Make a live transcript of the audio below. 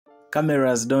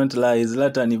Cameras don't lie.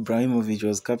 Zlatan Ibrahimović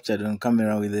was captured on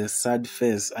camera with a sad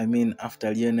face. I mean,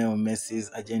 after Lionel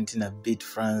Messi's Argentina beat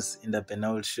France in the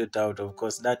penalty shootout, of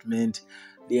course, that meant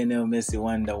Lionel Messi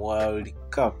won the World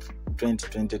Cup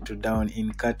 2022 down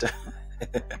in Qatar.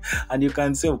 And you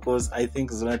can see, of course, I think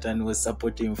Zlatan was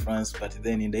supporting France, but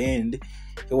then in the end,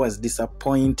 he was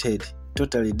disappointed,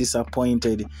 totally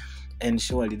disappointed. And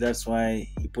surely that's why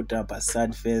he put up a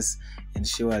sad face, and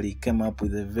surely came up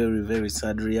with a very, very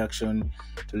sad reaction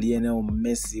to Lionel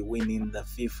Messi winning the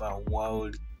FIFA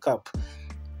World Cup.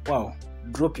 Wow,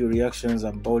 drop your reactions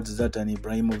about Zlatan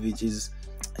Ibrahimovic's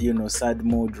sad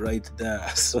mode right there.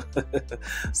 So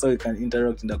you can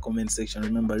interact in the comment section.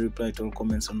 Remember, reply to all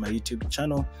comments on my YouTube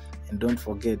channel, and don't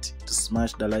forget to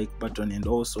smash the like button and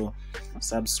also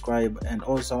subscribe. And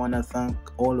also I want to thank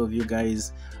all of you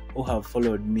guys who have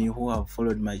followed me, who have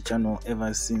followed my channel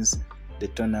ever since the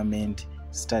tournament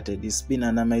started. It's been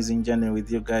an amazing journey with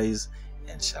you guys,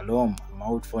 and shalom. I'm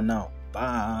out for now.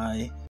 Bye.